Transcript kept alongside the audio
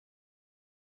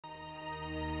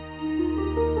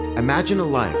Imagine a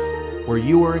life where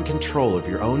you are in control of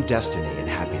your own destiny and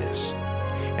happiness.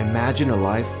 Imagine a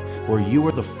life where you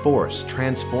are the force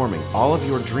transforming all of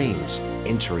your dreams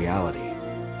into reality.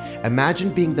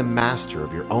 Imagine being the master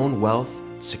of your own wealth,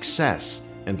 success,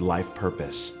 and life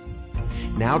purpose.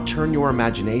 Now turn your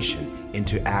imagination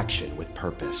into action with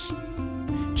purpose.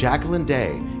 Jacqueline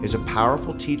Day is a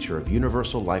powerful teacher of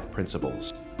universal life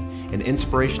principles, an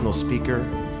inspirational speaker,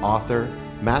 author,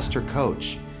 master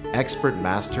coach, expert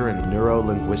master in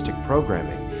neuro-linguistic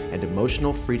programming and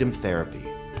emotional freedom therapy.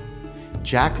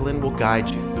 Jacqueline will guide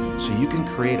you so you can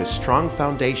create a strong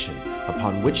foundation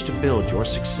upon which to build your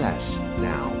success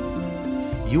now.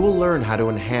 You will learn how to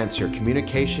enhance your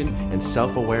communication and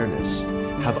self-awareness,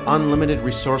 have unlimited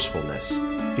resourcefulness,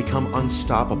 become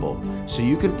unstoppable so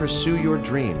you can pursue your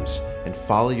dreams and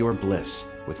follow your bliss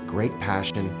with great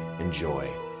passion and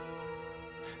joy.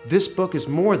 This book is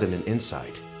more than an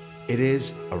insight. It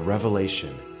is a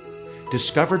revelation.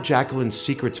 Discover Jacqueline's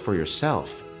secrets for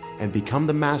yourself and become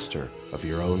the master of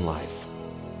your own life.